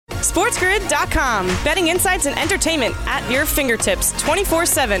SportsGrid.com. Betting insights and entertainment at your fingertips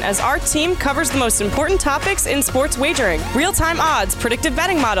 24/7 as our team covers the most important topics in sports wagering. Real-time odds, predictive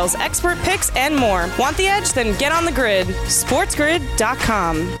betting models, expert picks, and more. Want the edge? Then get on the grid.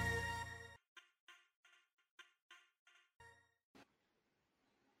 SportsGrid.com.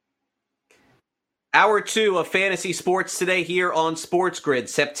 Hour 2 of Fantasy Sports Today here on Sports Grid,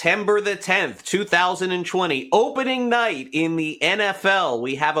 September the 10th, 2020, opening night in the NFL.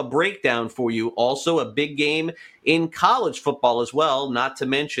 We have a breakdown for you. Also a big game in college football as well, not to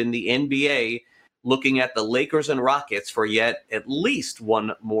mention the NBA looking at the Lakers and Rockets for yet at least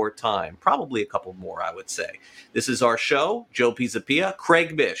one more time. Probably a couple more, I would say. This is our show. Joe Pisapia,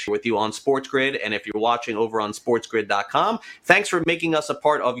 Craig Bish with you on Sports Grid. And if you're watching over on SportsGrid.com, thanks for making us a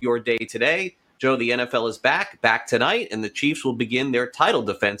part of your day today. Joe, the NFL is back tonight, and the Chiefs will begin their title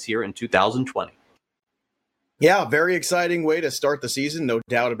defense here in 2020. Yeah, very exciting way to start the season, no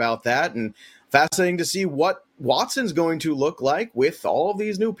doubt about that. And fascinating to see what Watson's going to look like with all of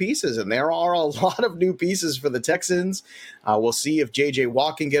these new pieces. And there are a lot of new pieces for the Texans. We'll see if J.J.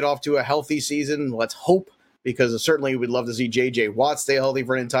 Watt can get off to a healthy season. Let's hope, because certainly we'd love to see J.J. Watt stay healthy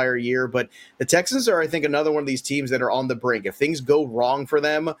for an entire year. But the Texans are, I think, another one of these teams that are on the brink. If things go wrong for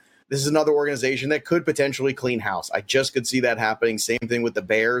them, this is another organization that could potentially clean house. I just could see that happening. Same thing with the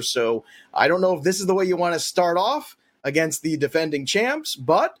Bears. So I don't know if this is the way you want to start off against the defending champs,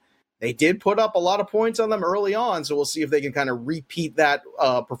 but they did put up a lot of points on them early on. So we'll see if they can kind of repeat that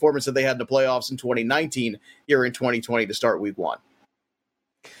performance that they had in the playoffs in 2019 here in 2020 to start week 1.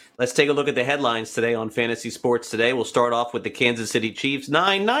 Let's take a look at the headlines today on Fantasy Sports Today. We'll start off with the Kansas City Chiefs,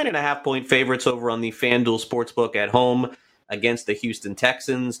 9.5 point favorites over on the FanDuel Sportsbook at home against the Houston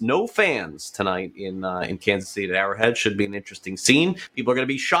Texans. No fans tonight in Kansas City at Arrowhead. Should be an interesting scene. People are going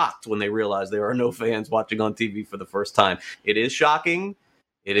to be shocked when they realize there are no fans watching on TV for the first time. It is shocking.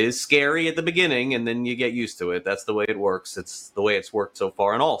 It is scary at the beginning, and then you get used to it. That's the way it works. It's the way it's worked so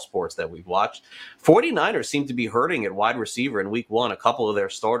far in all sports that we've watched. 49ers seem to be hurting at wide receiver in week 1. A couple of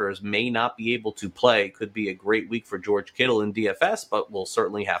their starters may not be able to play. Could be a great week for George Kittle in DFS, but we'll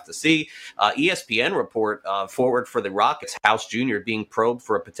certainly have to see. ESPN report forward for the Rockets, House Jr. being probed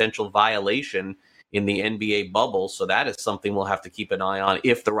for a potential violation in the NBA bubble. So that is something we'll have to keep an eye on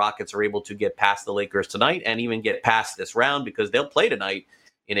if the Rockets are able to get past the Lakers tonight and even get past this round, because they'll play tonight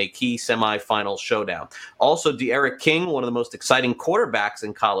in a key semifinal showdown. Also, De'Aaron King, one of the most exciting quarterbacks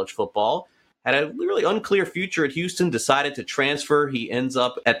in college football, had a really unclear future at Houston, decided to transfer. He ends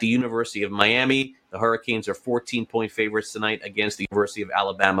up at the University of Miami. The Hurricanes are 14-point favorites tonight against the University of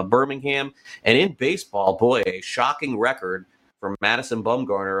Alabama, Birmingham. And in baseball, boy, a shocking record for Madison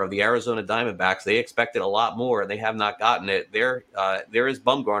Bumgarner of the Arizona Diamondbacks. They expected a lot more, and they have not gotten it. There is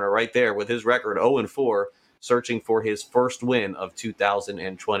Bumgarner right there with his record 0-4, searching for his first win of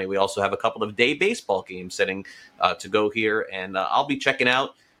 2020. We also have a couple of day baseball games setting to go here, and I'll be checking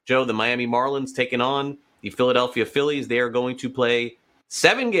out, Joe, the Miami Marlins taking on the Philadelphia Phillies. They are going to play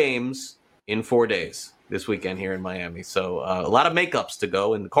 7 games in 4 days this weekend here in Miami. So a lot of makeups to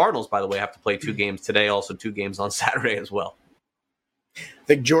go, and the Cardinals, by the way, have to play 2 games today, also 2 games on Saturday as well. I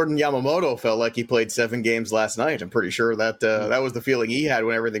think Jordan Yamamoto felt like he played 7 games last night. I'm pretty sure that that was the feeling he had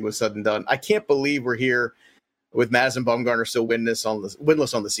when everything was said and done. I can't believe we're here with Madison Bumgarner still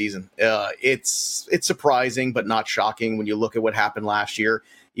winless on the season. It's surprising, but not shocking when you look at what happened last year.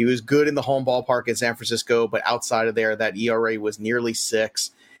 He was good in the home ballpark in San Francisco, but outside of there, that ERA was nearly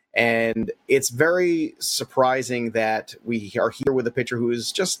 6. And it's very surprising that we are here with a pitcher who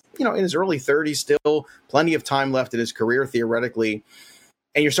is just, in his early 30s, still plenty of time left in his career, theoretically.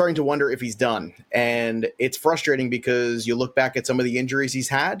 And you're starting to wonder if he's done. And it's frustrating because you look back at some of the injuries he's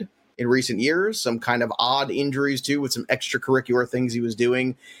had in recent years, some kind of odd injuries too, with some extracurricular things he was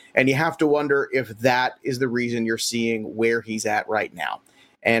doing. And you have to wonder if that is the reason you're seeing where he's at right now.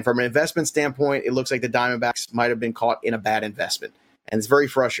 And from an investment standpoint, it looks like the Diamondbacks might have been caught in a bad investment. And it's very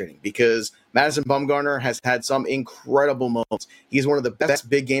frustrating because Madison Bumgarner has had some incredible moments. He's one of the best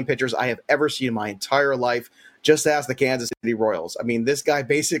big game pitchers I have ever seen in my entire life. Just ask the Kansas City Royals. I mean, this guy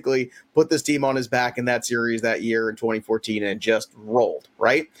basically put this team on his back in that series that year in 2014 and just rolled,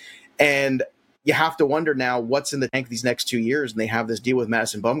 right? And you have to wonder now what's in the tank these next 2 years. And they have this deal with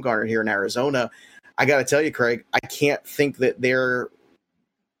Madison Bumgarner here in Arizona. I got to tell you, Craig, I can't think that they're,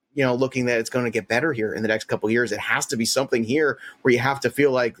 looking that it's going to get better here in the next couple of years. It has to be something here where you have to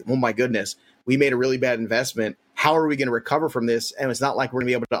feel like, oh my goodness, we made a really bad investment. How are we going to recover from this? And it's not like we're going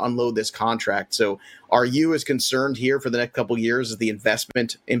to be able to unload this contract. So are you as concerned here for the next couple of years as the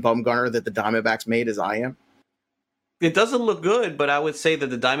investment in Bumgarner that the Diamondbacks made as I am? It doesn't look good, but I would say that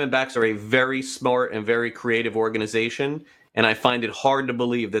the Diamondbacks are a very smart and very creative organization. and I find it hard to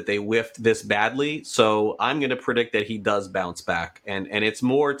believe that they whiffed this badly. So I'm going to predict that he does bounce back. And it's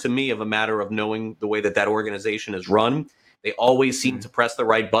more to me of a matter of knowing the way that organization is run. They always seem to press the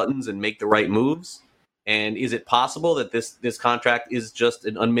right buttons and make the right moves. And is it possible that this contract is just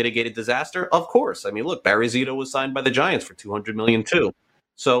an unmitigated disaster? Of course. I mean, look, Barry Zito was signed by the Giants for $200 million too.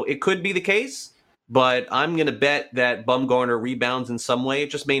 So it could be the case, but I'm going to bet that Bumgarner rebounds in some way.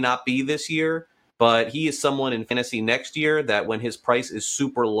 It just may not be this year. But he is someone in fantasy next year that when his price is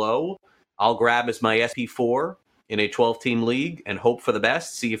super low, I'll grab as my SP4 in a 12-team league and hope for the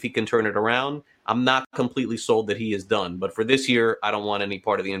best, see if he can turn it around. I'm not completely sold that he is done. But for this year, I don't want any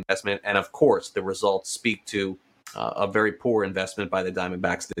part of the investment. And, of course, the results speak to a very poor investment by the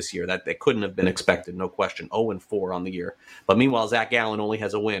Diamondbacks this year. That they couldn't have been expected, no question. 0-4 on the year. But meanwhile, Zach Gallen only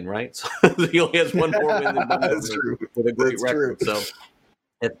has a win, right? So he only has one more win than Bumgarner with a great record. True. So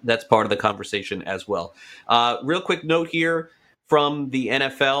that's part of the conversation as well. Real quick note here from the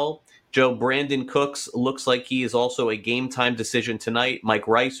NFL. Joe, Brandon Cooks looks like he is also a game-time decision tonight. Mike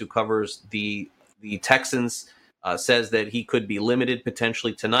Rice, who covers the Texans, says that he could be limited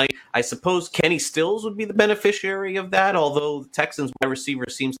potentially tonight. I suppose Kenny Stills would be the beneficiary of that, although the Texans wide receiver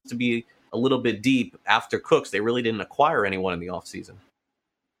seems to be a little bit deep after Cooks. They really didn't acquire anyone in the offseason.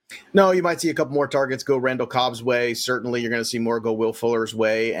 No, you might see a couple more targets go Randall Cobb's way. Certainly, you're going to see more go Will Fuller's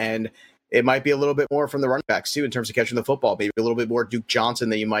way. And it might be a little bit more from the running backs, too, in terms of catching the football. Maybe a little bit more Duke Johnson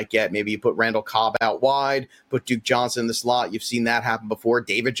than you might get. Maybe you put Randall Cobb out wide, put Duke Johnson in the slot. You've seen that happen before.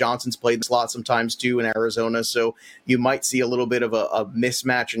 David Johnson's played the slot sometimes, too, in Arizona. So you might see a little bit of a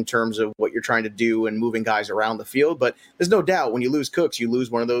mismatch in terms of what you're trying to do and moving guys around the field. But there's no doubt when you lose Cooks, you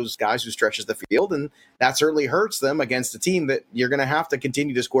lose one of those guys who stretches the field. And that certainly hurts them against a team that you're going to have to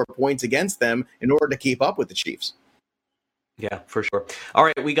continue to score points against them in order to keep up with the Chiefs. Yeah, for sure. All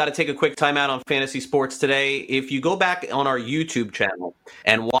right, we got to take a quick timeout on fantasy sports today. If you go back on our YouTube channel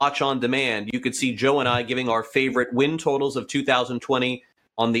and watch on demand, you could see Joe and I giving our favorite win totals of 2020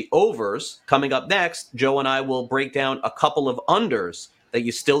 on the overs. Coming up next, Joe and I will break down a couple of unders that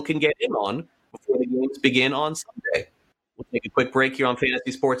you still can get in on before the games begin on Sunday. We'll take a quick break here on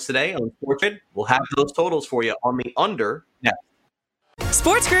Fantasy Sports Today on Sports Grid. We'll have those totals for you on the under next.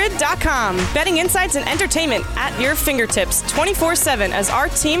 SportsGrid.com. Betting insights and entertainment at your fingertips 24/7 as our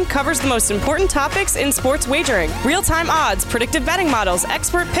team covers the most important topics in sports wagering. Real-time odds, predictive betting models,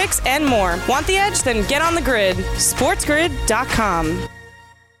 expert picks, and more. Want the edge? Then get on the grid. SportsGrid.com.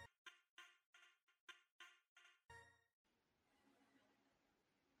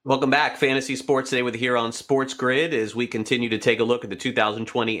 Welcome back. Fantasy Sports Today with here on Sports Grid as we continue to take a look at the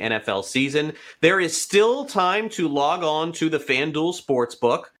 2020 NFL season. There is still time to log on to the FanDuel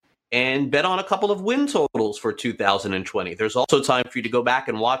Sportsbook and bet on a couple of win totals for 2020. There's also time for you to go back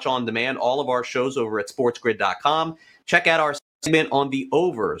and watch on demand all of our shows over at sportsgrid.com. Check out our segment on the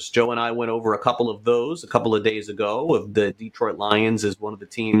overs. Joe and I went over a couple of those a couple of days ago. Of the Detroit Lions is one of the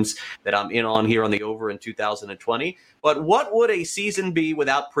teams that I'm in on here on the over in 2020. But what would a season be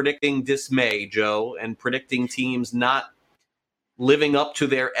without predicting dismay, Joe, and predicting teams not living up to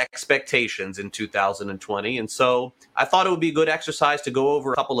their expectations in 2020? And so I thought it would be a good exercise to go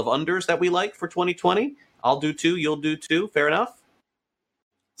over a couple of unders that we like for 2020. I'll do two. You'll do two. Fair enough?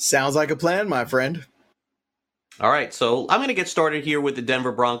 Sounds like a plan, my friend. All right, so I'm going to get started here with the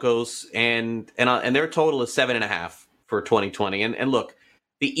Denver Broncos, and their total is 7.5 for 2020. And look,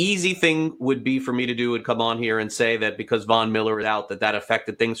 the easy thing would be for me to do would come on here and say that because Von Miller is out, that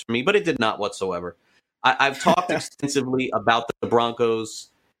affected things for me, but it did not whatsoever. I've talked extensively about the Broncos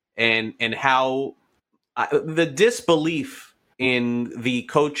and how the disbelief in the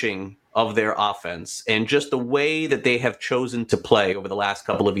coaching of their offense and just the way that they have chosen to play over the last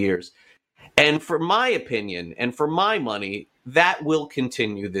couple of years. And for my opinion, and for my money, that will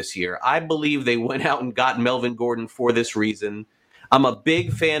continue this year. I believe they went out and got Melvin Gordon for this reason. I'm a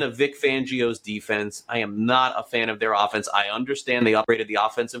big fan of Vic Fangio's defense. I am not a fan of their offense. I understand they upgraded the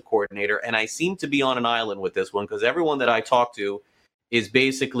offensive coordinator, and I seem to be on an island with this one because everyone that I talk to is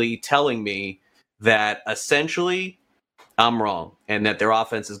basically telling me that essentially I'm wrong and that their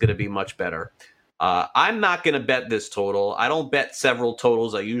offense is going to be much better. I'm not going to bet this total. I don't bet several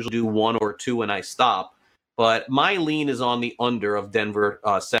totals. I usually do one or two and I stop. But my lean is on the under of Denver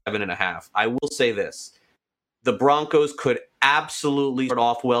 7.5. I will say this. The Broncos could absolutely start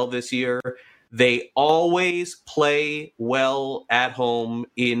off well this year. They always play well at home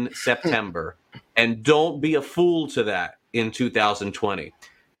in September. And don't be a fool to that in 2020.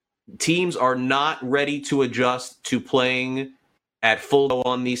 Teams are not ready to adjust to playing at full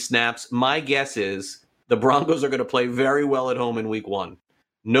on these snaps. My guess is the Broncos are going to play very well at home in week one.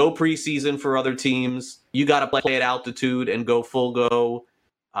 No preseason for other teams. You got to play at altitude and go full go.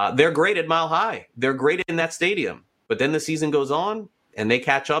 They're great at Mile High. They're great in that stadium. But then the season goes on and they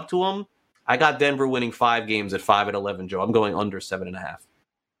catch up to them. I got Denver winning 5 games at 5-11, Joe. I'm going under 7.5.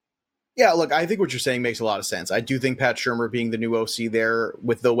 Yeah, look, I think what you're saying makes a lot of sense. I do think Pat Shurmur being the new OC there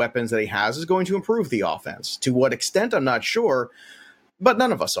with the weapons that he has is going to improve the offense. To what extent, I'm not sure, but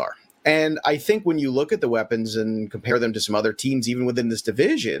none of us are. And I think when you look at the weapons and compare them to some other teams, even within this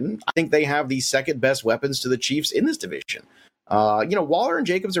division, I think they have the second best weapons to the Chiefs in this division. Waller and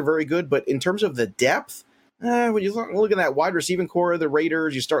Jacobs are very good, but in terms of the depth, when you look at that wide receiving core of the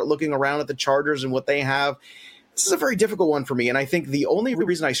Raiders, you start looking around at the Chargers and what they have. This is a very difficult one for me. And I think the only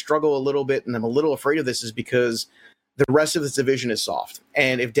reason I struggle a little bit and I'm a little afraid of this is because the rest of this division is soft.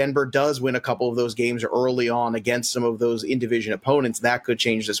 And if Denver does win a couple of those games early on against some of those in-division opponents, that could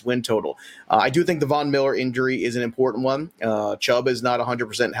change this win total. I do think the Von Miller injury is an important one. Chubb is not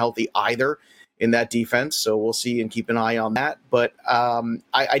 100% healthy either in that defense, so we'll see and keep an eye on that. But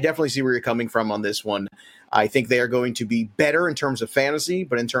I definitely see where you're coming from on this one. I think they are going to be better in terms of fantasy,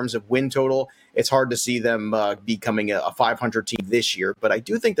 but in terms of win total, it's hard to see them becoming a 500 team this year. But I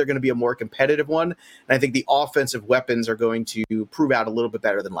do think they're going to be a more competitive one, and I think the offensive weapons are going to prove out a little bit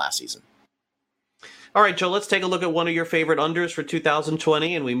better than last season. All right, Joe, let's take a look at one of your favorite unders for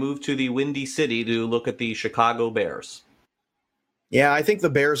 2020, and we move to the Windy City to look at the Chicago Bears. Yeah, I think the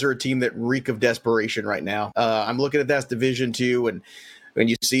Bears are a team that reek of desperation right now. I'm looking at that division too, and when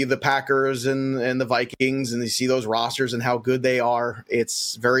you see the Packers and the Vikings and you see those rosters and how good they are,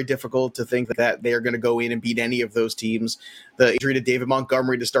 it's very difficult to think that they're going to go in and beat any of those teams. The injury to David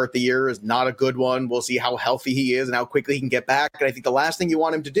Montgomery to start the year is not a good one. We'll see how healthy he is and how quickly he can get back. And I think the last thing you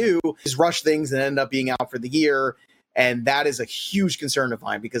want him to do is rush things and end up being out for the year. And that is a huge concern of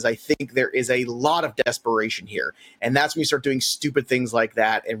mine because I think there is a lot of desperation here. And that's when you start doing stupid things like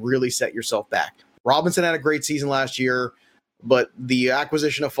that and really set yourself back. Robinson had a great season last year, but the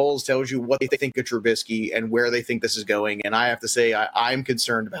acquisition of Foles tells you what they think of Trubisky and where they think this is going. And I have to say, I'm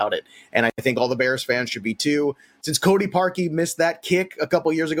concerned about it. And I think all the Bears fans should be too. Since Cody Parkey missed that kick a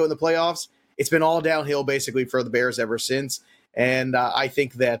couple years ago in the playoffs, it's been all downhill basically for the Bears ever since. And I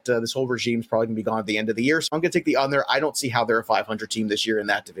think that this whole regime is probably going to be gone at the end of the year. So I'm going to take the under. I don't see how they're a 500 team this year in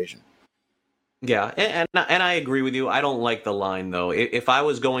that division. Yeah, and I agree with you. I don't like the line, though. If I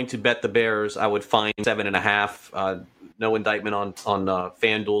was going to bet the Bears, I would find 7.5. No indictment on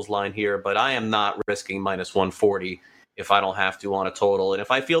FanDuel's line here, but I am not risking minus 140 if I don't have to on a total. And if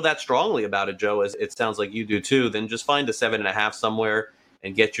I feel that strongly about it, Joe, as it sounds like you do too, then just find a 7.5 somewhere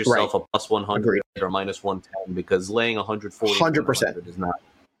and get yourself a plus 100 Agreed. or minus 110 because laying 140 100%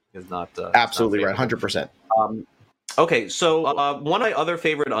 is not absolutely right. 100%. Okay, so one of my other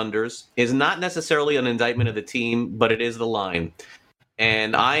favorite unders is not necessarily an indictment of the team, but it is the line.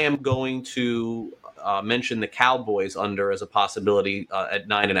 And I am going to mention the Cowboys under as a possibility at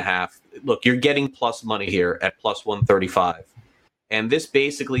 9.5. Look, you're getting plus money here at plus 135. And this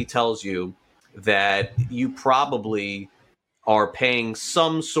basically tells you that you probably are paying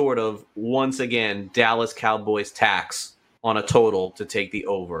some sort of, once again, Dallas Cowboys tax on a total to take the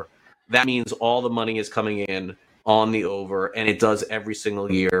over. That means all the money is coming in on the over, and it does every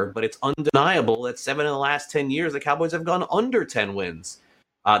single year. But it's undeniable that 7 of the last 10 years, the Cowboys have gone under 10 wins.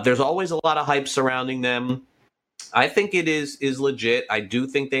 There's always a lot of hype surrounding them. I think it is legit. I do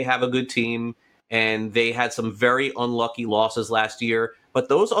think they have a good team, and they had some very unlucky losses last year. But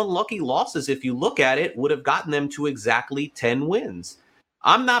those unlucky losses, if you look at it, would have gotten them to exactly 10 wins.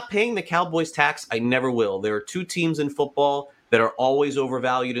 I'm not paying the Cowboys tax. I never will. There are two teams in football that are always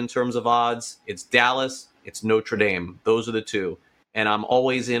overvalued in terms of odds. It's Dallas, it's Notre Dame. Those are the two. And I'm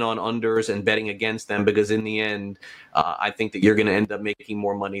always in on unders and betting against them because in the end, I think that you're going to end up making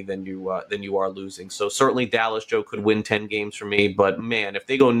more money than you are losing. So certainly Dallas, Joe, could win 10 games for me. But man, if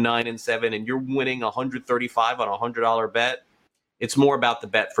they go 9-7 and you're winning 135 on a $100 bet, it's more about the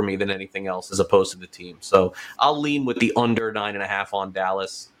bet for me than anything else as opposed to the team. So I'll lean with the under 9.5 on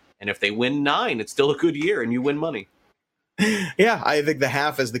Dallas. And if they win 9, it's still a good year and you win money. Yeah, I think the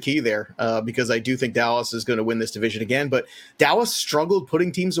half is the key there because I do think Dallas is going to win this division again. But Dallas struggled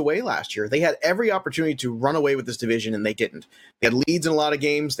putting teams away last year. They had every opportunity to run away with this division, and they didn't. They had leads in a lot of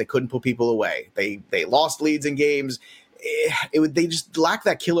games. They couldn't put people away. They lost leads in games. They just lack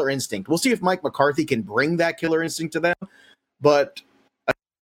that killer instinct. We'll see if Mike McCarthy can bring that killer instinct to them. But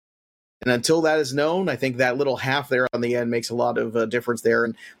and until that is known, I think that little half there on the end makes a lot of difference there.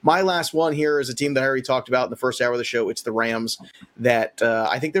 And my last one here is a team that I already talked about in the first hour of the show. It's the Rams. That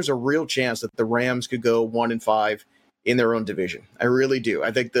I think there's a real chance that the Rams could go 1-5 in their own division. I really do.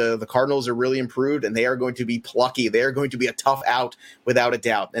 I think the Cardinals are really improved, and they are going to be plucky. They are going to be a tough out without a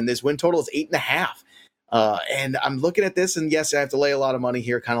doubt. And this win total is 8.5. And I'm looking at this, and yes, I have to lay a lot of money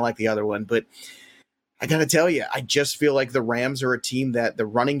here, kind of like the other one. But I got to tell you, I just feel like the Rams are a team that the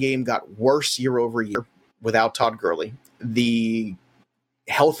running game got worse year over year without Todd Gurley. The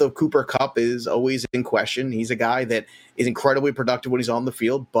health of Cooper Kupp is always in question. He's a guy that is incredibly productive when he's on the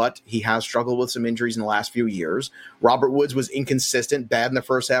field, but he has struggled with some injuries in the last few years. Robert Woods was inconsistent, bad in the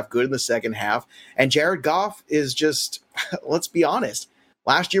first half, good in the second half. And Jared Goff is just, let's be honest,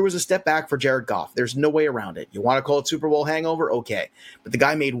 last year was a step back for Jared Goff. There's no way around it. You want to call it Super Bowl hangover? Okay. But the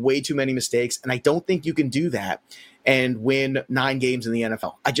guy made way too many mistakes, and I don't think you can do that and win 9 games in the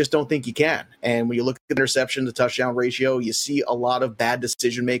NFL. I just don't think you can. And when you look at interception to touchdown ratio, you see a lot of bad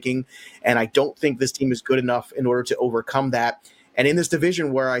decision-making, and I don't think this team is good enough in order to overcome that. And in this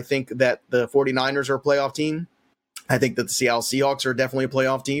division where I think that the 49ers are a playoff team, I think that the Seattle Seahawks are definitely a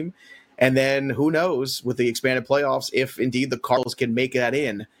playoff team. And then who knows with the expanded playoffs, if indeed the Cardinals can make that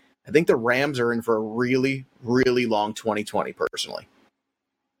in. I think the Rams are in for a really, really long 2020 personally.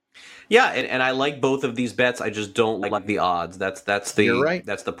 Yeah, and I like both of these bets. I just don't like the odds. That's You're right.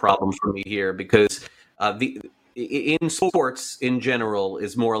 That's the problem for me here, because in sports in general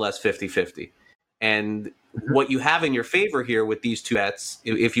is more or less 50-50. And what you have in your favor here with these two bets,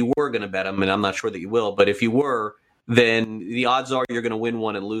 if you were going to bet them, and I'm not sure that you will, but if you were, then the odds are you're going to win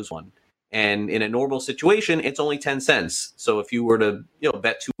one and lose one. And in a normal situation, it's only 10 cents. So if you were to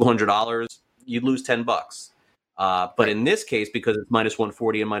bet $200, you'd lose $10. But in this case, because it's minus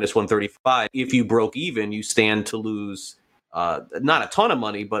 140 and minus 135, if you broke even, you stand to lose not a ton of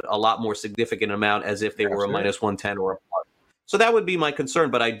money, but a lot more significant amount as if they were a minus 110 or a plus. So that would be my concern.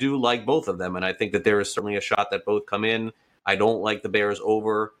 But I do like both of them. And I think that there is certainly a shot that both come in. I don't like the Bears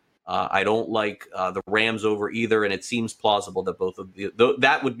over. I don't like the Rams over either. And it seems plausible that both of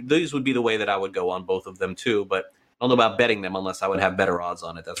these would be the way that I would go on both of them too. But I don't know about betting them unless I would have better odds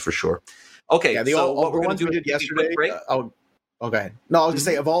on it. That's for sure. Okay, yeah, so what the we're going ones to do we did yesterday. Okay. No, I was going to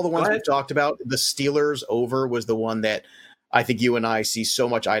say, of all the ones we've talked about, the Steelers over was the one that I think you and I see so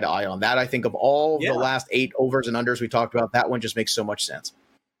much eye to eye on. That I think of all the last 8 overs and unders we talked about, that one just makes so much sense.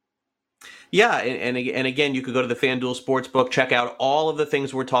 Yeah, and again, you could go to the FanDuel Sportsbook, check out all of the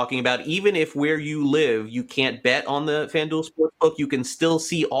things we're talking about. Even if where you live, you can't bet on the FanDuel Sportsbook, you can still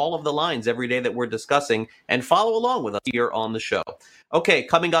see all of the lines every day that we're discussing and follow along with us here on the show. Okay,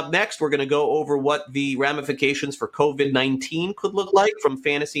 coming up next, we're going to go over what the ramifications for COVID-19 could look like from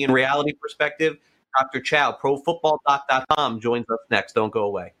fantasy and reality perspective. Dr. Chao, ProFootballDoc.com, joins us next. Don't go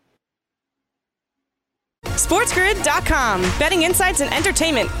away. SportsGrid.com. Betting insights and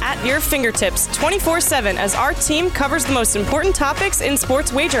entertainment at your fingertips 24/7 as our team covers the most important topics in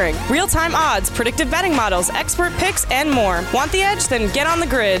sports wagering. Real-time odds, predictive betting models, expert picks, and more. Want the edge? Then get on the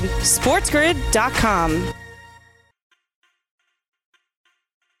grid. SportsGrid.com.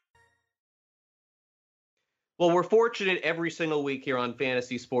 Well, we're fortunate every single week here on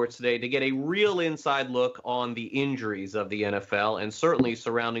Fantasy Sports Today to get a real inside look on the injuries of the NFL and certainly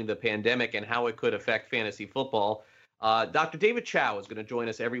surrounding the pandemic and how it could affect fantasy football. Dr. David Chao is going to join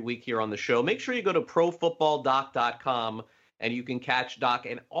us every week here on the show. Make sure you go to ProFootballDoc.com and you can catch Doc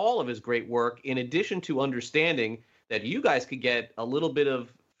and all of his great work, in addition to understanding that you guys could get a little bit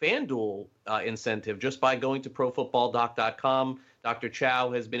of FanDuel incentive just by going to ProFootballDoc.com. Dr.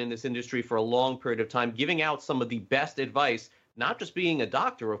 Chao has been in this industry for a long period of time, giving out some of the best advice, not just being a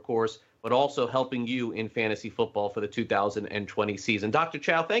doctor, of course, but also helping you in fantasy football for the 2020 season. Dr.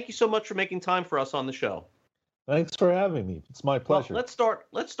 Chao, thank you so much for making time for us on the show. Thanks for having me. It's my pleasure. Well,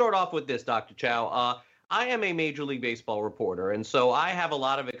 let's start off with this, Dr. Chao. I am a Major League Baseball reporter, and so I have a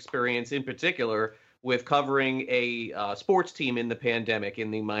lot of experience in particular with covering a sports team in the pandemic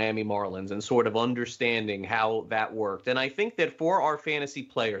in the Miami Marlins and sort of understanding how that worked. And I think that for our fantasy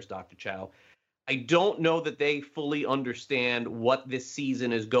players, Dr. Chao, I don't know that they fully understand what this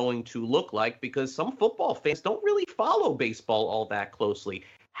season is going to look like because some football fans don't really follow baseball all that closely.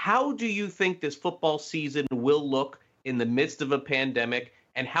 How do you think this football season will look in the midst of a pandemic,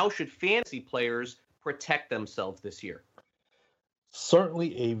 and how should fantasy players protect themselves this year?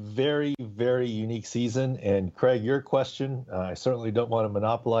 Certainly a very, very unique season. And Craig, your question, I certainly don't want to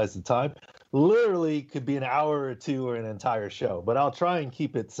monopolize the time. Literally could be an hour or two or an entire show, but I'll try and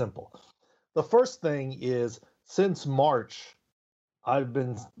keep it simple. The first thing is, since March, I've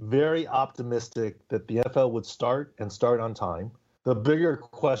been very optimistic that the NFL would start on time. The bigger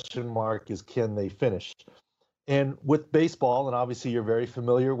question mark is, can they finish? And with baseball, and obviously you're very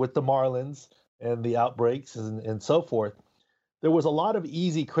familiar with the Marlins and the outbreaks and so forth, there was a lot of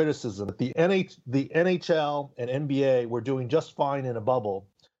easy criticism that the NHL and NBA were doing just fine in a bubble,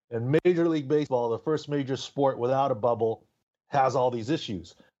 and Major League Baseball, the first major sport without a bubble, has all these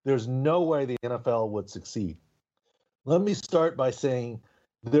issues. There's no way the NFL would succeed. Let me start by saying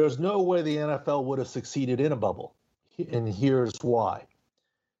there's no way the NFL would have succeeded in a bubble, and here's why.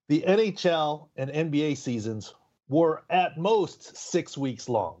 The NHL and NBA seasons were at most 6 weeks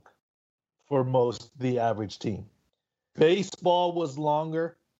long for the average team. Baseball was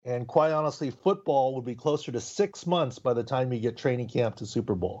longer, and quite honestly, football would be closer to 6 months by the time you get training camp to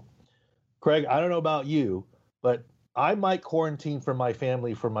Super Bowl. Craig, I don't know about you, but I might quarantine from my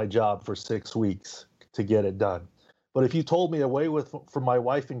family for my job for 6 weeks to get it done. But if you told me away from my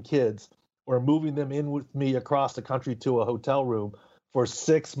wife and kids, or moving them in with me across the country to a hotel room for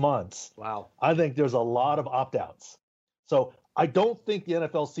 6 months, wow, I think there's a lot of opt-outs. So I don't think the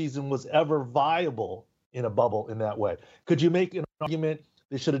NFL season was ever viable in a bubble in that way. Could you make an argument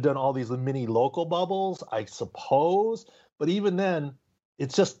they should have done all these mini local bubbles? I suppose. But even then,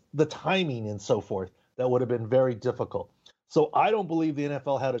 it's just the timing and so forth that would have been very difficult. So I don't believe the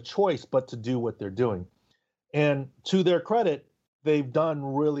NFL had a choice but to do what they're doing. And to their credit, they've done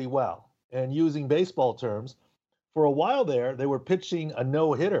really well. And using baseball terms, for a while there, they were pitching a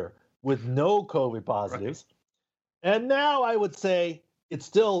no-hitter with no COVID positives. Right. And now I would say they're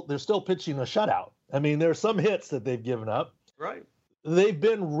still pitching a shutout. I mean, there are some hits that they've given up. Right. They've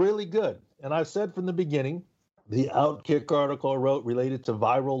been really good. And I've said from the beginning, the Outkick article I wrote related to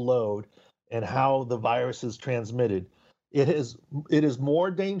viral load and how the virus is transmitted. It is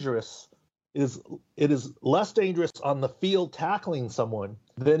more dangerous. It is less dangerous on the field tackling someone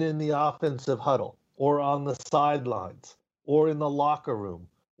than in the offensive huddle, or on the sidelines, or in the locker room,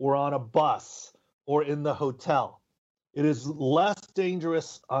 or on a bus, or in the hotel. It is less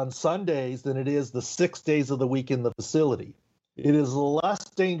dangerous on Sundays than it is the 6 days of the week in the facility. It is less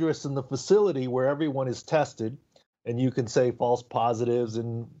dangerous in the facility where everyone is tested, and you can say false positives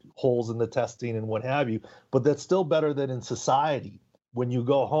and holes in the testing and what have you, but that's still better than in society when you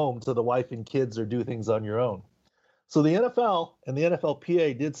go home to the wife and kids or do things on your own. So the NFL and the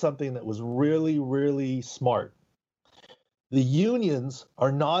NFLPA did something that was really, really smart. The unions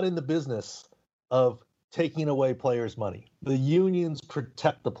are not in the business of taking away players' money. The unions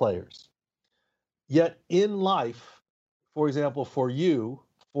protect the players. Yet in life, for example, for you,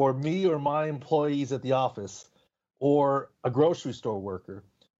 for me or my employees at the office, or a grocery store worker,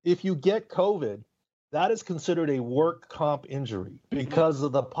 if you get COVID, that is considered a work comp injury because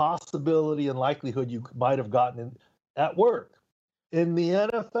of the possibility and likelihood you might have gotten in at work. In the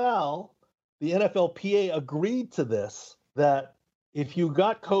NFL, the NFLPA agreed to this, that if you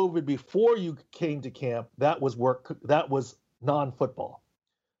got COVID before you came to camp, that was non-football.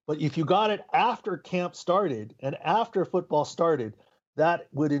 But if you got it after camp started and after football started, that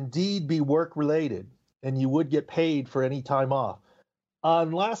would indeed be work-related, and you would get paid for any time off,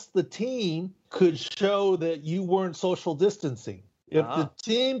 unless the team could show that you weren't social distancing. If the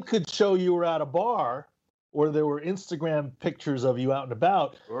team could show you were at a bar, or there were Instagram pictures of you out and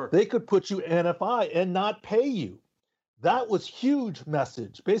about, sure, they could put you NFI and not pay you. That was huge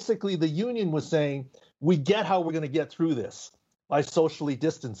message. Basically, the union was saying, we get how we're going to get through this by socially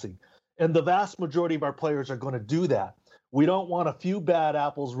distancing. And the vast majority of our players are going to do that. We don't want a few bad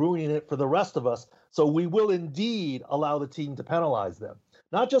apples ruining it for the rest of us. So we will indeed allow the team to penalize them,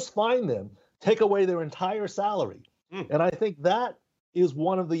 not just fine them, take away their entire salary. And I think that is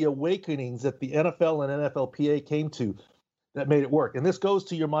one of the awakenings that the NFL and NFLPA came to that made it work. And this goes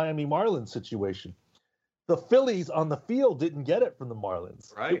to your Miami Marlins situation. The Phillies on the field didn't get it from the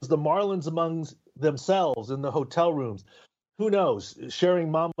Marlins. Right. It was the Marlins among themselves in the hotel rooms. Who knows,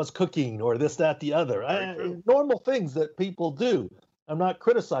 sharing mama's cooking or this, that, the other. Normal things that people do. I'm not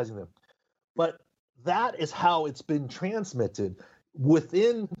criticizing them. But that is how it's been transmitted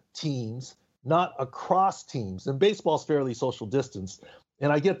within teams, not across teams. And baseball's fairly social distanced.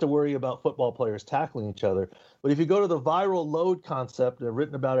 And I get to worry about football players tackling each other. But if you go to the viral load concept, I've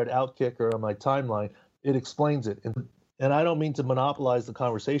written about it at Outkick or on my timeline, it explains it. And I don't mean to monopolize the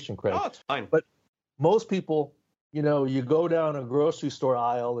conversation, Craig. Oh, it's fine. But most people, you know, you go down a grocery store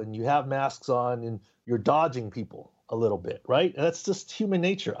aisle and you have masks on and you're dodging people a little bit, right? And that's just human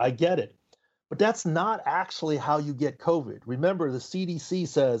nature. I get it. But that's not actually how you get COVID. Remember, the CDC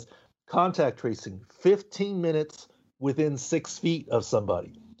says contact tracing, 15 minutes within 6 feet of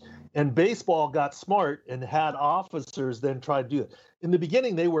somebody. And baseball got smart and had officers then try to do it. In the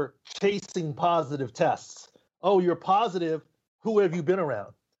beginning, they were chasing positive tests. Oh, you're positive. Who have you been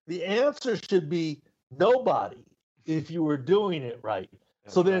around? The answer should be nobody if you were doing it right.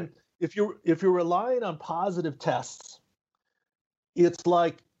 That's so then right. if you're relying on positive tests It's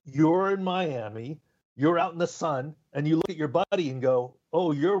like you're in Miami, you're out in the sun, and you look at your buddy and go,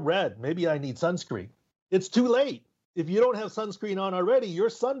 oh, you're red. Maybe I need sunscreen. It's too late. If you don't have sunscreen on already, you're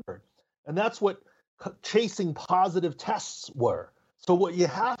sunburned. And that's what chasing positive tests were. So what you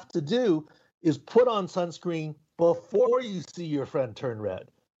have to do is put on sunscreen before you see your friend turn red.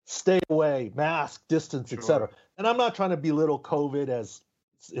 Stay away, mask, distance, etc. And I'm not trying to belittle COVID as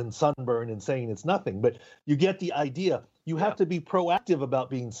in sunburn and saying it's nothing, but you get the idea. You have to be proactive about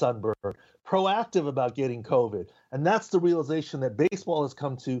being sunburned, proactive about getting COVID. And that's the realization that baseball has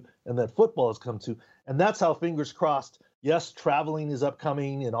come to and that football has come to. And that's how, fingers crossed, yes, traveling is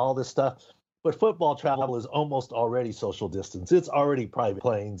upcoming and all this stuff, but football travel is almost already social distance. It's already private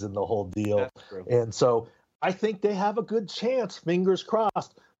planes and the whole deal. That's true. And so I think they have a good chance, fingers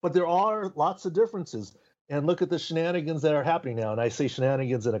crossed, but there are lots of differences. And look at the shenanigans that are happening now. And I say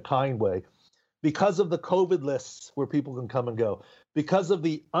shenanigans in a kind way. Because of the COVID lists where people can come and go, because of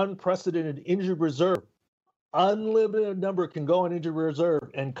the unprecedented injured reserve, unlimited number can go on injured reserve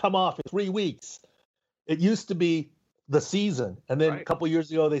and come off in 3 weeks. It used to be the season. And then a couple of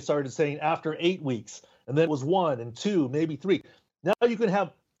years ago, they started saying after 8 weeks. And then it was 1 and 2, maybe 3. Now you can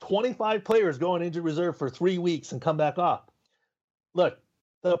have 25 players go on injured reserve for 3 weeks and come back off. Look,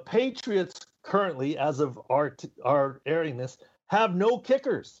 the Patriots currently, as of our airing this, have no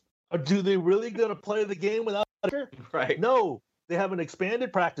kickers. Do they really going to play the game without a kicker? Right. No, they have an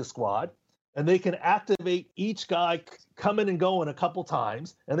expanded practice squad, and they can activate each guy coming and going a couple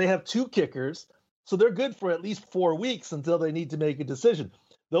times, and they have 2 kickers, so they're good for at least 4 weeks until they need to make a decision.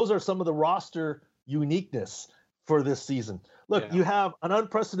 Those are some of the roster uniqueness for this season. Look, you have an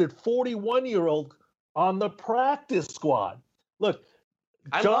unprecedented 41-year-old on the practice squad. Look,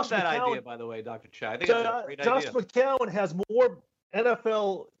 I love that idea, by the way, Dr. Chao. I think that's a great idea. Josh McCown has more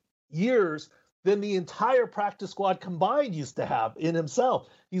NFL years than the entire practice squad combined used to have in himself.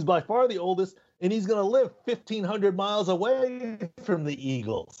 He's by far the oldest, and he's going to live 1,500 miles away from the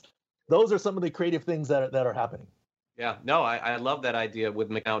Eagles. Those are some of the creative things that are happening. Yeah, no, I love that idea with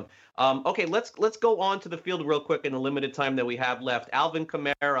McCown. Okay, let's go on to the field real quick in the limited time that we have left. Alvin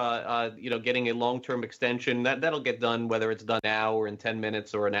Kamara, getting a long-term extension that'll get done, whether it's done now or in 10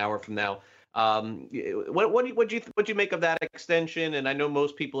 minutes or an hour from now. What you make of that extension? And I know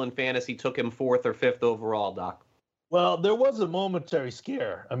most people in fantasy took him 4th or 5th overall, Doc. Well, there was a momentary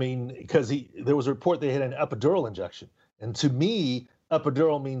scare. I mean, because there was a report they had an epidural injection, and to me,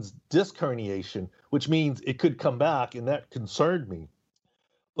 epidural means disc herniation, which means it could come back, and that concerned me.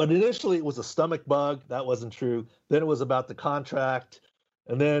 But initially, it was a stomach bug. That wasn't true. Then it was about the contract,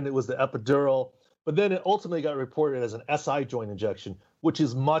 and then it was the epidural. But then it ultimately got reported as an SI joint injection, which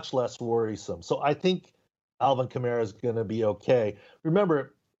is much less worrisome. So I think Alvin Kamara is going to be okay.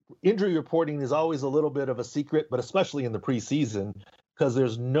 Remember, injury reporting is always a little bit of a secret, but especially in the preseason, because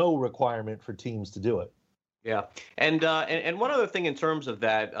there's no requirement for teams to do it. Yeah. And one other thing in terms of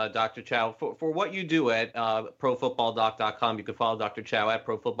that, Dr. Chao, for what you do at profootballdoc.com, you can follow Dr. Chao at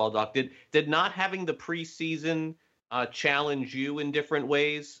profootballdoc. Did not having the preseason challenge you in different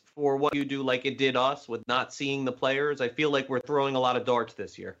ways for what you do like it did us with not seeing the players? I feel like we're throwing a lot of darts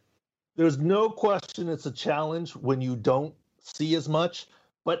this year. There's no question it's a challenge when you don't see as much,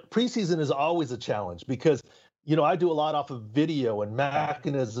 but preseason is always a challenge because I do a lot off of video and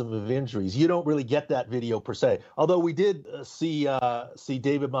mechanism of injuries. You don't really get that video per se. Although we did see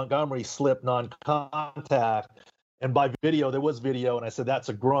David Montgomery slip non-contact, and by video, there was video, and I said, that's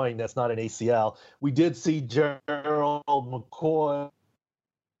a groin, that's not an ACL. We did see Gerald McCoy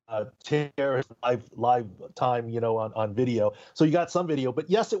tear his live time, on video. So you got some video. But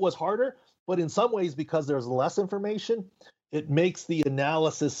yes, it was harder, but in some ways, because there's less information, it makes the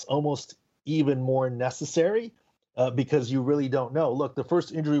analysis almost even more necessary because you really don't know. Look, the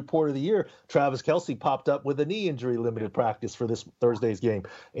first injury report of the year, Travis Kelce popped up with a knee injury, limited practice for this Thursday's game.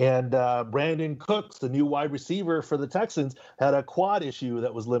 And Brandon Cooks, the new wide receiver for the Texans, had a quad issue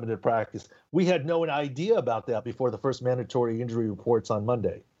that was limited practice. We had no idea about that before the first mandatory injury reports on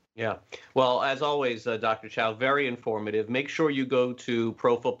Monday. Yeah. Well, as always, Dr. Chao, very informative. Make sure you go to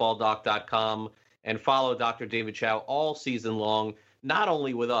profootballdoc.com and follow Dr. David Chao all season long, not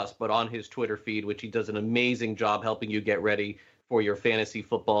only with us, but on his Twitter feed, which he does an amazing job helping you get ready for your fantasy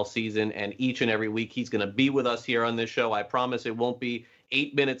football season. And each and every week, he's going to be with us here on this show. I promise it won't be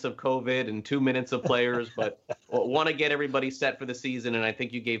 8 minutes of COVID and 2 minutes of players, but want to get everybody set for the season. And I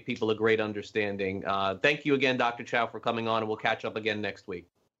think you gave people a great understanding. Thank you again, Dr. Chao, for coming on, and we'll catch up again next week.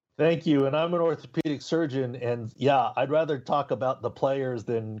 Thank you. And I'm an orthopedic surgeon. And yeah, I'd rather talk about the players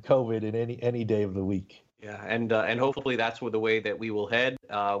than COVID in any day of the week. Yeah, and hopefully that's the way that we will head.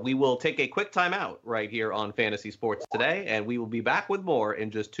 We will take a quick timeout right here on Fantasy Sports Today, and we will be back with more in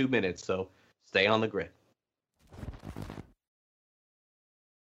just 2 minutes. So stay on the grid.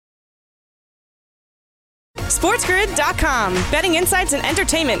 SportsGrid.com. Betting insights and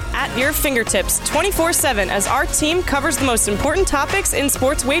entertainment at your fingertips 24/7 as our team covers the most important topics in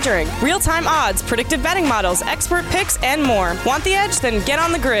sports wagering. Real-time odds, predictive betting models, expert picks, and more. Want the edge? Then get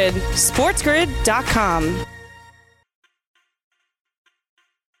on the grid. SportsGrid.com.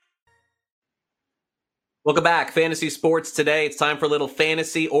 Welcome back. Fantasy Sports Today. It's time for a little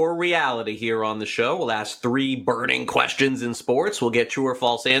fantasy or reality here on the show. We'll ask 3 burning questions in sports. We'll get true or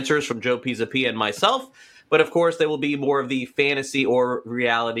false answers from Joe Pisapia and myself. But, of course, they will be more of the fantasy or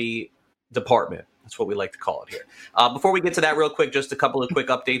reality department. That's what we like to call it here. Before we get to that real quick, just a couple of quick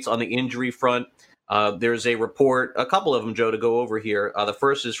updates on the injury front. There's a report, a couple of them, Joe, to go over here. The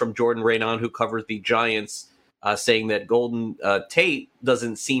first is from Jordan Raynon, who covers the Giants, saying that Golden Tate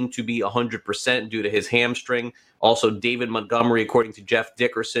doesn't seem to be 100% due to his hamstring. Also, David Montgomery, according to Jeff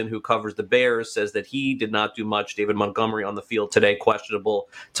Dickerson, who covers the Bears, says that he did not do much. David Montgomery on the field today, questionable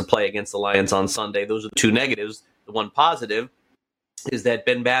to play against the Lions on Sunday. Those are the 2 negatives. The one positive is that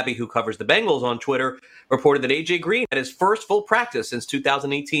Ben Babby, who covers the Bengals on Twitter, reported that A.J. Green had his first full practice since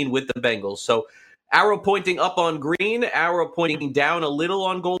 2018 with the Bengals. So arrow pointing up on Green, arrow pointing down a little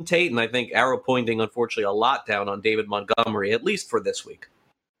on Golden Tate, and I think arrow pointing, unfortunately, a lot down on David Montgomery, at least for this week.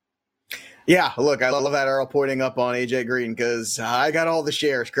 Yeah, look, I love that arrow pointing up on AJ Green because I got all the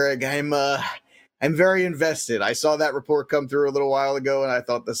shares, Craig. I'm very invested. I saw that report come through a little while ago, and I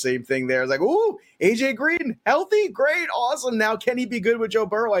thought the same thing there. I was like, ooh, AJ Green, healthy, great, awesome. Now, can he be good with Joe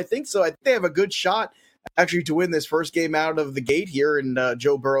Burrow? I think so. I think they have a good shot, actually, to win this first game out of the gate here in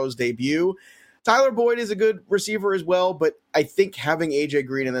Joe Burrow's debut. Tyler Boyd is a good receiver as well, but I think having A.J.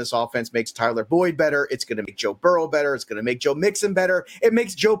 Green in this offense makes Tyler Boyd better. It's going to make Joe Burrow better. It's going to make Joe Mixon better. It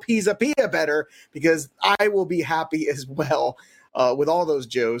makes Joe Pisapia better because I will be happy as well with all those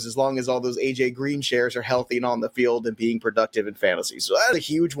Joes as long as all those A.J. Green shares are healthy and on the field and being productive in fantasy. So that's a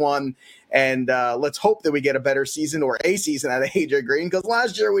huge one, and let's hope that we get a better season or a season out of A.J. Green because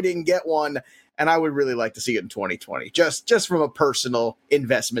last year we didn't get one, and I would really like to see it in 2020, just from a personal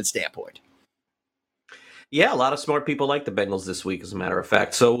investment standpoint. Yeah, a lot of smart people like the Bengals this week, as a matter of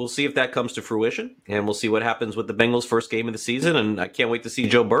fact. So we'll see if that comes to fruition, and we'll see what happens with the Bengals' first game of the season, and I can't wait to see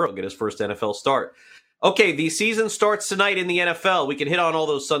Joe Burrow get his first NFL start. Okay, the season starts tonight in the NFL. We can hit on all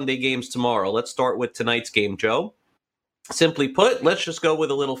those Sunday games tomorrow. Let's start with tonight's game, Joe. Simply put, let's just go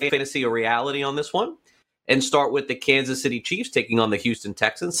with a little fantasy or reality on this one and start with the Kansas City Chiefs taking on the Houston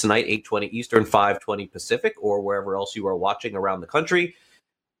Texans tonight, 8:20 Eastern, 5:20 Pacific, or wherever else you are watching around the country.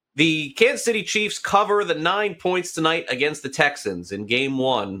 The Kansas City Chiefs cover the 9 points tonight against the Texans in Game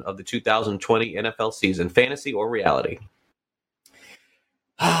 1 of the 2020 NFL season. Fantasy or reality?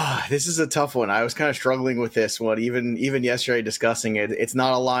 This is a tough one. I was kind of struggling with this one, even yesterday discussing it. It's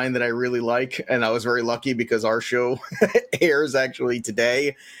not a line that I really like, and I was very lucky because our show airs actually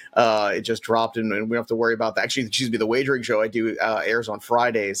today. It just dropped, and we don't have to worry about that. Actually, the wagering show I do airs on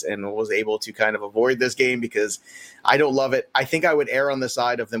Fridays, and was able to kind of avoid this game because I don't love it. I think I would err on the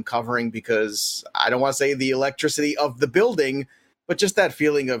side of them covering because I don't want to say the electricity of the building, but just that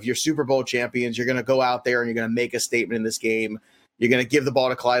feeling of you're Super Bowl champions. You're going to go out there and you're going to make a statement in this game. You're going to give the ball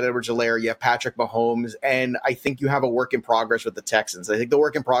to Clyde Edwards-Helaire. You have Patrick Mahomes, and I think you have a work in progress with the Texans. I think the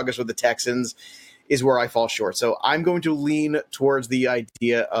work in progress with the Texans is where I fall short. So I'm going to lean towards the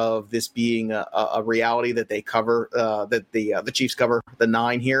idea of this being a reality that they cover, that the Chiefs cover the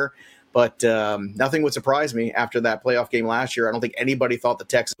 9 here. But nothing would surprise me after that playoff game last year. I don't think anybody thought the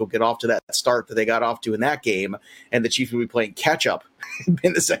Texans would get off to that start that they got off to in that game, and the Chiefs would be playing catch-up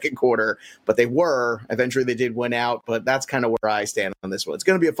in the second quarter. But they were. Eventually they did win out, but that's kind of where I stand on this one. It's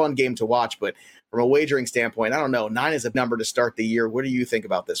going to be a fun game to watch, but from a wagering standpoint, I don't know. 9 is a number to start the year. What do you think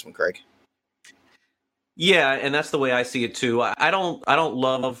about this one, Craig? Yeah, and that's the way I see it too. I don't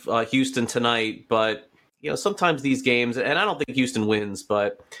love Houston tonight, but sometimes these games, and I don't think Houston wins,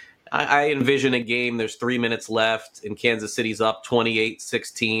 but I envision a game, there's 3 minutes left, and Kansas City's up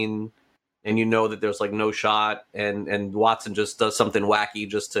 28-16, and you know that there's like no shot, and Watson just does something wacky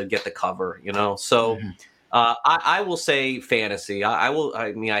just to get the cover, So I will say fantasy.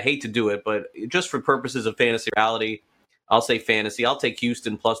 I hate to do it, but just for purposes of fantasy reality, I'll say fantasy. I'll take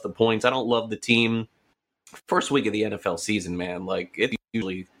Houston plus the points. I don't love the team. First week of the NFL season, man, like it's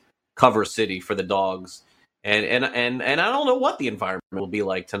usually cover city for the dogs. And I don't know what the environment will be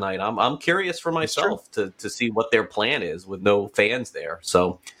like tonight. I'm curious for myself to see what their plan is with no fans there.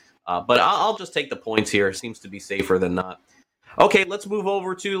 So, but I'll just take the points here. It seems to be safer than not. Okay, let's move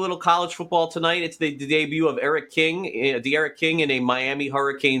over to a little college football tonight. It's the debut of D'Eriq King in a Miami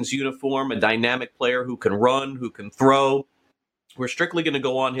Hurricanes uniform, a dynamic player who can run, who can throw. We're strictly going to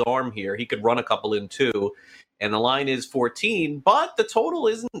go on his arm here. He could run a couple in too. And the line is 14, but the total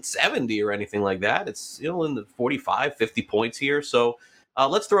isn't 70 or anything like that. It's in the 45, 50 points here. So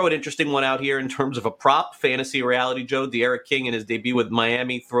let's throw an interesting one out here in terms of a prop, fantasy reality, Joe. D'Eriq King in his debut with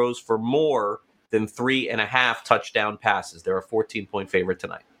Miami throws for more than 3.5 touchdown passes. They're a 14-point favorite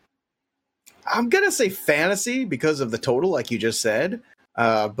tonight. I'm going to say fantasy because of the total, like you just said.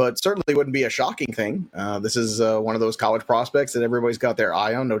 But certainly wouldn't be a shocking thing. This is one of those college prospects that everybody's got their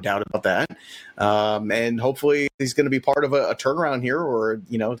eye on, no doubt about that. And hopefully he's going to be part of a turnaround here, or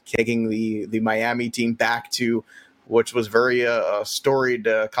taking the Miami team back to which was very storied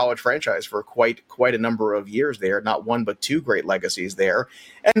college franchise for quite a number of years there. Not one but two great legacies there,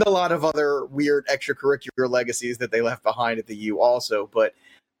 and a lot of other weird extracurricular legacies that they left behind at the U also. But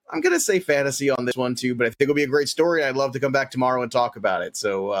I'm going to say fantasy on this one, too, but I think it'll be a great story. I'd love to come back tomorrow and talk about it.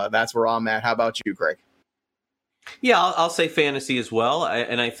 So that's where I'm at. How about you, Greg? Yeah, I'll say fantasy as well.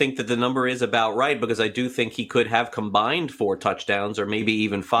 And I think that the number is about right, because I do think he could have combined 4 touchdowns or maybe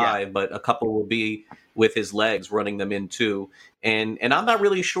even 5, but a couple will be with his legs running them in too. And I'm not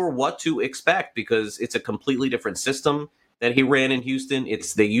really sure what to expect, because it's a completely different system that he ran in Houston.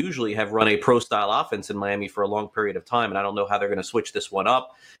 They usually have run a pro-style offense in Miami for a long period of time, and I don't know how they're going to switch this one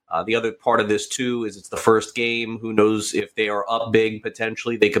up. The other part of this, too, is it's the first game. Who knows if they are up big,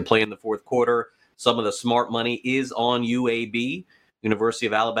 potentially. They could play in the fourth quarter. Some of the smart money is on UAB, University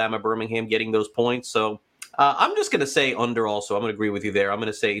of Alabama, Birmingham, getting those points. So I'm just going to say under also. I'm going to agree with you there. I'm going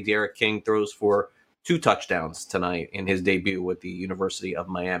to say D'Eriq King throws for 2 touchdowns tonight in his debut with the University of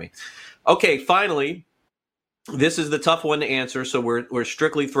Miami. Okay, finally, this is the tough one to answer, so we're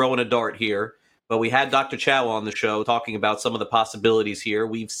strictly throwing a dart here. But we had Dr. Chao on the show talking about some of the possibilities here.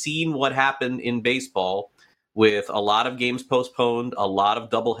 We've seen what happened in baseball with a lot of games postponed, a lot of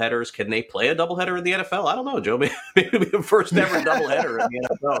doubleheaders. Can they play a doubleheader in the NFL? I don't know, Joe. Maybe the first ever doubleheader in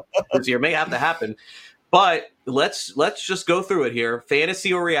the NFL this year may have to happen. But let's just go through it here.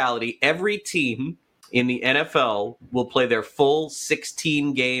 Fantasy or reality, every team in the NFL will play their full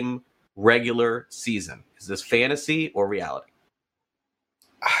 16-game regular season. Is this fantasy or reality?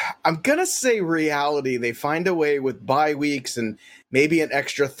 I'm going to say reality. They find a way with bye weeks and maybe an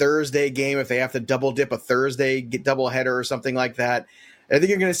extra Thursday game if they have to double dip a Thursday doubleheader or something like that. I think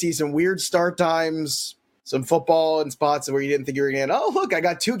you're going to see some weird start times, some football in spots where you didn't think you were going to, oh, look, I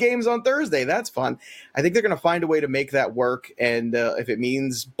got 2 games on Thursday. That's fun. I think they're going to find a way to make that work. And if it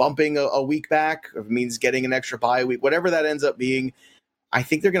means bumping a week back, if it means getting an extra bye week, whatever that ends up being, I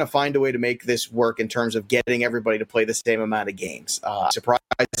think they're going to find a way to make this work in terms of getting everybody to play the same amount of games. Surprised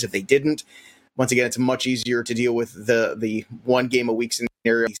if they didn't. Once again, it's much easier to deal with the 1 game a week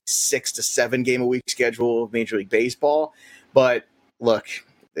scenario, 6 to 7 game a week schedule of Major League Baseball. But look,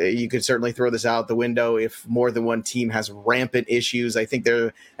 you could certainly throw this out the window if more than one team has rampant issues. I think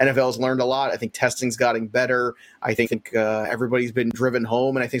the NFL has learned a lot. I think testing's gotten better. I think everybody's been driven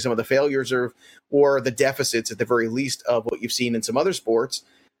home, and I think some of the failures or the deficits, at the very least, of what you've seen in some other sports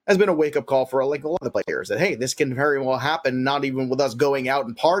has been a wake-up call for like a lot of the players that, hey, this can very well happen, not even with us going out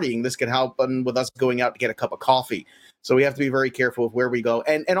and partying. This can happen with us going out to get a cup of coffee. So we have to be very careful of where we go.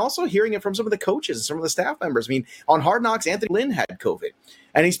 And also hearing it from some of the coaches and some of the staff members. I mean, on Hard Knocks, Anthony Lynn had COVID,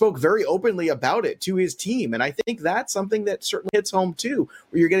 and he spoke very openly about it to his team. And I think that's something that certainly hits home, too,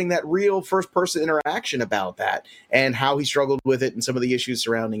 where you're getting that real first-person interaction about that and how he struggled with it and some of the issues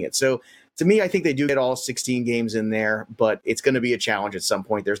surrounding it. So to me, I think they do get all 16 games in there, but it's going to be a challenge at some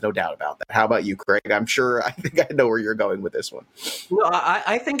point. There's no doubt about that. How about you, Craig? I think I know where you're going with this one. No,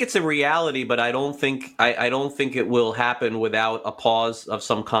 I think it's a reality, but I don't think it will happen without a pause of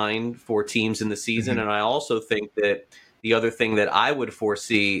some kind for teams in the season. Mm-hmm. And I also think that the other thing that I would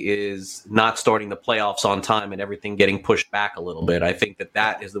foresee is not starting the playoffs on time and everything getting pushed back a little bit. I think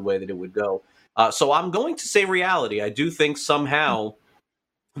that is the way that it would go. So I'm going to say reality. I do think somehow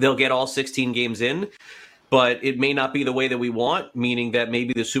they'll get all 16 games in, but it may not be the way that we want, meaning that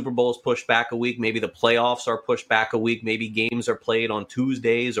maybe the Super Bowl is pushed back a week, maybe the playoffs are pushed back a week, maybe games are played on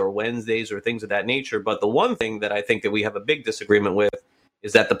Tuesdays or Wednesdays or things of that nature. But the one thing that I think that we have a big disagreement with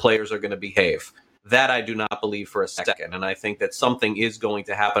is that the players are going to behave. That I do not believe for a second, and I think that something is going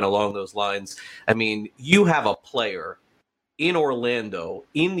to happen along those lines. I mean, you have a player in Orlando,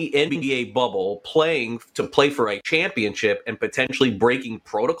 in the NBA bubble, playing for a championship and potentially breaking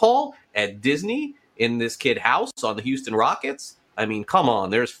protocol at Disney in this kid house on the Houston Rockets. I mean, come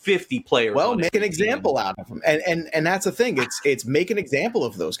on, there's 50 players. Well, make an example out of them. And that's the thing. It's make an example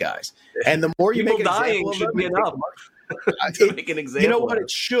of those guys. And the more you make an example of them, enough. to make an example. You know what? It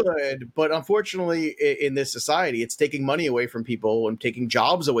should, but unfortunately, in this society, it's taking money away from people and taking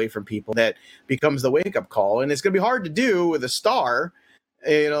jobs away from people that becomes the wake-up call. And it's going to be hard to do with a star.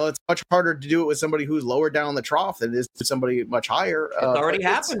 It's much harder to do it with somebody who's lower down the trough than it is to somebody much higher. It's already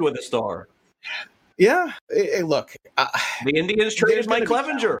happened with a star. Yeah. Look. The Indians traded Mike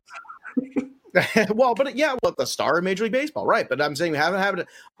Clevenger. The star in Major League Baseball, right? But I'm saying we haven't had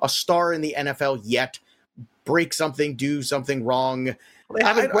a star in the NFL yet break something, do something wrong. Well, they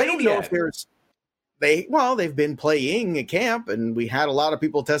haven't played know if there's they've been playing at camp, and we had a lot of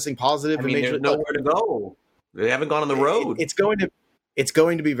people testing positive. There's nowhere to go. They haven't gone on the road. It's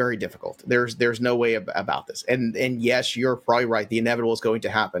going to be very difficult. There's no way about this. And yes, you're probably right. The inevitable is going to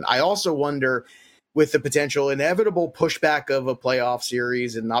happen. I also wonder, with the potential inevitable pushback of a playoff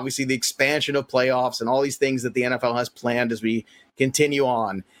series and obviously the expansion of playoffs and all these things that the NFL has planned as we continue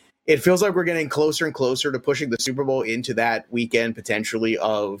on, it feels like we're getting closer and closer to pushing the Super Bowl into that weekend, potentially,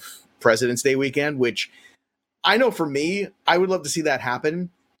 of President's Day weekend, which I know for me, I would love to see that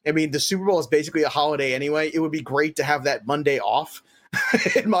happen. I mean, the Super Bowl is basically a holiday anyway. It would be great to have that Monday off,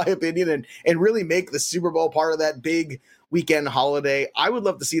 in my opinion, and really make the Super Bowl part of that big weekend holiday. I would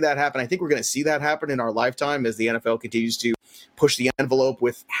love to see that happen. I think we're going to see that happen in our lifetime as the NFL continues to push the envelope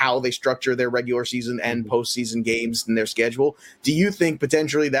with how they structure their regular season and postseason games in their schedule. Do you think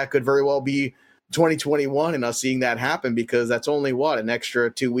potentially that could very well be 2021 and us seeing that happen? Because that's only an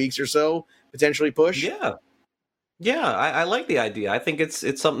extra 2 weeks or so potentially push. Yeah, I like the idea. I think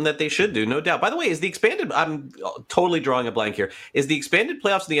it's something that they should do, no doubt. By the way, I'm totally drawing a blank here. Is the expanded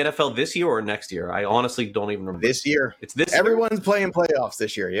playoffs in the NFL this year or next year? I honestly don't even remember. This year. It's this Everyone's year? playing playoffs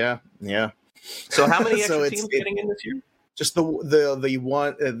this year. Yeah. So how many extra teams getting in this year? Just the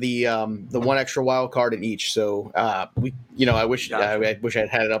one extra wild card in each. So I wish I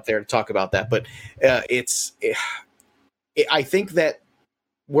had it up there to talk about that, but I think that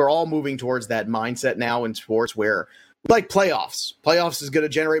we're all moving towards that mindset now in sports where, like, playoffs is going to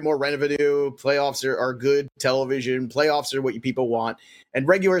generate more revenue. Playoffs are good television. Playoffs are what you people want. And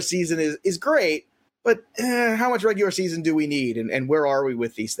regular season is great, but how much regular season do we need? And where are we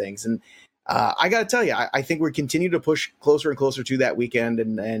with these things? And I got to tell you, I think we continue to push closer and closer to that weekend.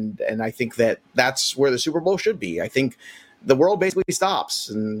 And I think that's where the Super Bowl should be. I think the world basically stops,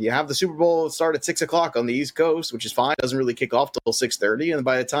 and you have the Super Bowl start at 6:00 on the East Coast, which is fine. It doesn't really kick off till 6:30. And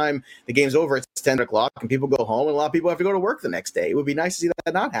by the time the game's over, it's 10:00 and people go home, and a lot of people have to go to work the next day. It would be nice to see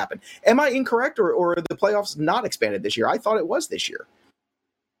that not happen. Am I incorrect, or are the playoffs not expanded this year? I thought it was this year.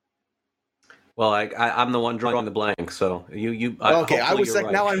 Well, I'm the one drawing the blank, so you. Okay, I was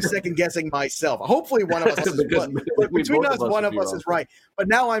right. Now I'm second guessing myself. Hopefully, one of us is between us. One of us is right, but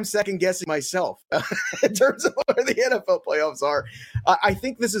now I'm second guessing myself in terms of where the NFL playoffs are. I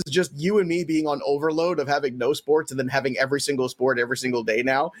think this is just you and me being on overload of having no sports and then having every single sport every single day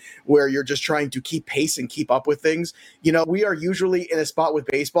now, where you're just trying to keep pace and keep up with things. We are usually in a spot with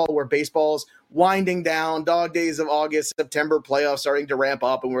baseball where baseball's winding down, dog days of August, September, playoffs starting to ramp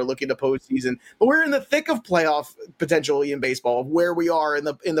up, and we're looking to postseason. But we're in the thick of playoff potentially in baseball, of where we are in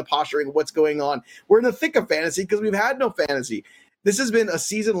the posturing of what's going on. We're in the thick of fantasy because we've had no fantasy. This has been a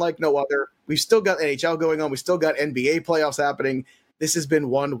season like no other. We've still got NHL going on. We still got NBA playoffs happening. This has been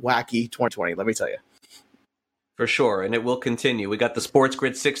one wacky 2020, let me tell you. For sure, and it will continue. We got the Sports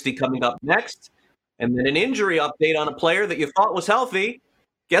Grid 60 coming up next, and then an injury update on a player that you thought was healthy.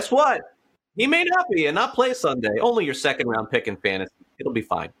 Guess what? He may not be and not play Sunday. Only your second-round pick in fantasy. It'll be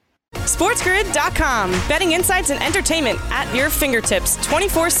fine. SportsGrid.com. Betting insights and entertainment at your fingertips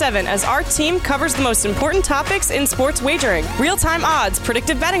 24/7 as our team covers the most important topics in sports wagering. Real-time odds,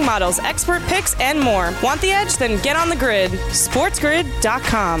 predictive betting models, expert picks, and more. Want the edge? Then get on the grid.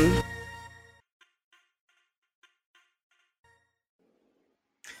 SportsGrid.com.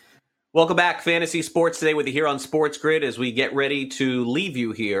 Welcome back, Fantasy Sports Today with you here on Sports Grid. As we get ready to leave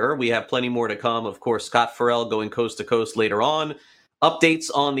you here, we have plenty more to come. Of course, Scott Farrell going coast to coast later on. Updates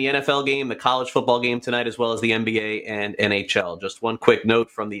on the NFL game, the college football game tonight, as well as the NBA and NHL. Just one quick note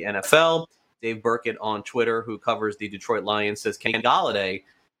from the NFL. Dave Burkett on Twitter, who covers the Detroit Lions, says Kenny Golladay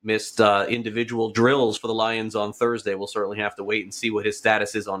missed individual drills for the Lions on Thursday. We'll certainly have to wait and see what his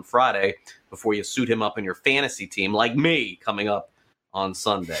status is on Friday before you suit him up in your fantasy team, like me, coming up on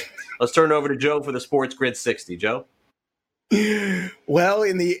Sunday. Let's turn it over to Joe for the Sports Grid 60. Joe? Well,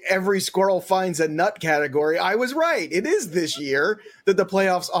 in the every squirrel finds a nut category, I was right. It is this year that the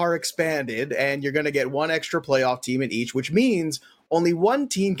playoffs are expanded, and you're going to get one extra playoff team in each, which means only one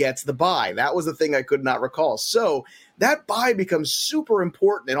team gets the bye. That was the thing I could not recall. So that bye becomes super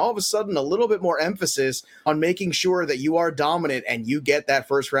important, and all of a sudden a little bit more emphasis on making sure that you are dominant and you get that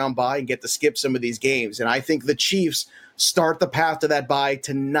first round bye and get to skip some of these games. And I think the Chiefs start the path to that bye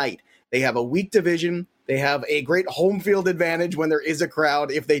tonight. They have a weak division. They have a great home field advantage when there is a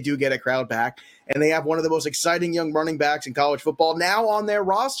crowd, if they do get a crowd back. And they have one of the most exciting young running backs in college football now on their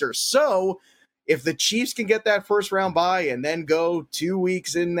roster. So if the Chiefs can get that first round bye and then go 2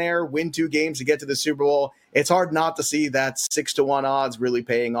 weeks in there, win 2 games to get to the Super Bowl, it's hard not to see that 6-1 odds really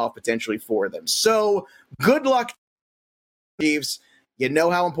paying off potentially for them. So good luck, Chiefs. You know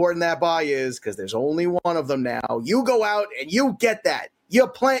how important that bye is because there's only one of them now. You go out and you get that. You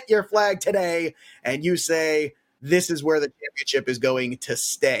plant your flag today and you say, this is where the championship is going to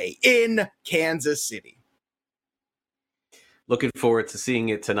stay, in Kansas City. Looking forward to seeing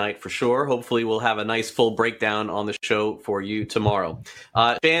it tonight for sure. Hopefully we'll have a nice full breakdown on the show for you tomorrow.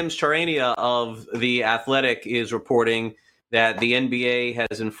 Shams Charania of The Athletic is reporting that the NBA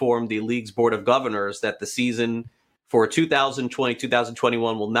has informed the league's board of governors that the season for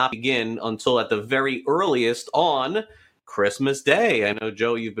 2020-2021 will not begin until at the very earliest on Christmas Day. I know,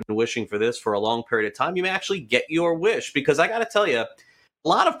 Joe, you've been wishing for this for a long period of time. You may actually get your wish, because I got to tell you, a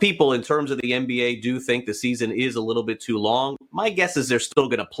lot of people in terms of the NBA do think the season is a little bit too long. My guess is they're still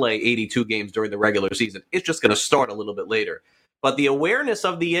going to play 82 games during the regular season. It's just going to start a little bit later. But the awareness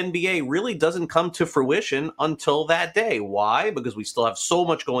of the NBA really doesn't come to fruition until that day. Why? Because we still have so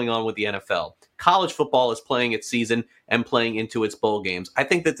much going on with the NFL. College football is playing its season and playing into its bowl games. I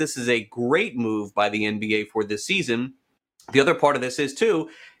think that this is a great move by the NBA for this season. The other part of this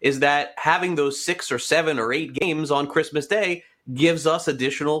is that having those 6 or 7 or 8 games on Christmas Day gives us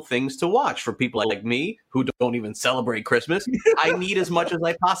additional things to watch. For people like me who don't even celebrate Christmas, I need as much as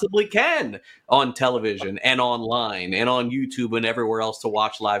I possibly can on television and online and on YouTube and everywhere else to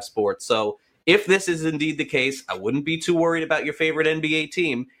watch live sports. So if this is indeed the case, I wouldn't be too worried about your favorite NBA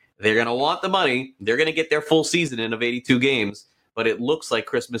team. They're going to want the money. They're going to get their full season in of 82 games. But it looks like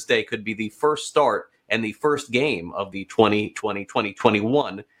Christmas Day could be the first start and the first game of the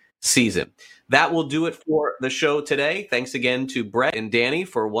 2020-2021 season. That will do it for the show today. Thanks again to Brett and Danny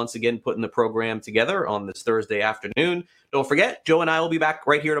for once again putting the program together on this Thursday afternoon. Don't forget, Joe and I will be back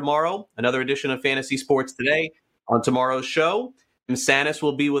right here tomorrow. Another edition of Fantasy Sports Today. On tomorrow's show, Sanis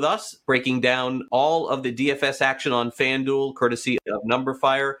will be with us, breaking down all of the DFS action on FanDuel, courtesy of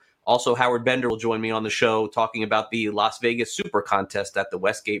Numberfire. Also, Howard Bender will join me on the show talking about the Las Vegas Super Contest at the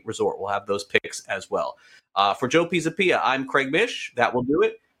Westgate Resort. We'll have those picks as well. For Joe Pisapia, I'm Craig Mish. That will do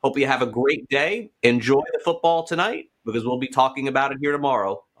it. Hope you have a great day. Enjoy the football tonight, because we'll be talking about it here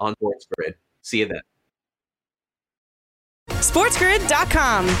tomorrow on Sports Grid. See you then.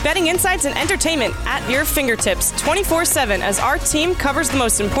 SportsGrid.com. Betting insights and entertainment at your fingertips 24/7 as our team covers the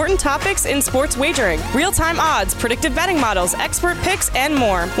most important topics in sports wagering. Real-time odds, predictive betting models, expert picks, and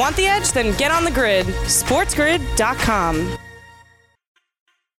more. Want the edge? Then get on the grid. SportsGrid.com.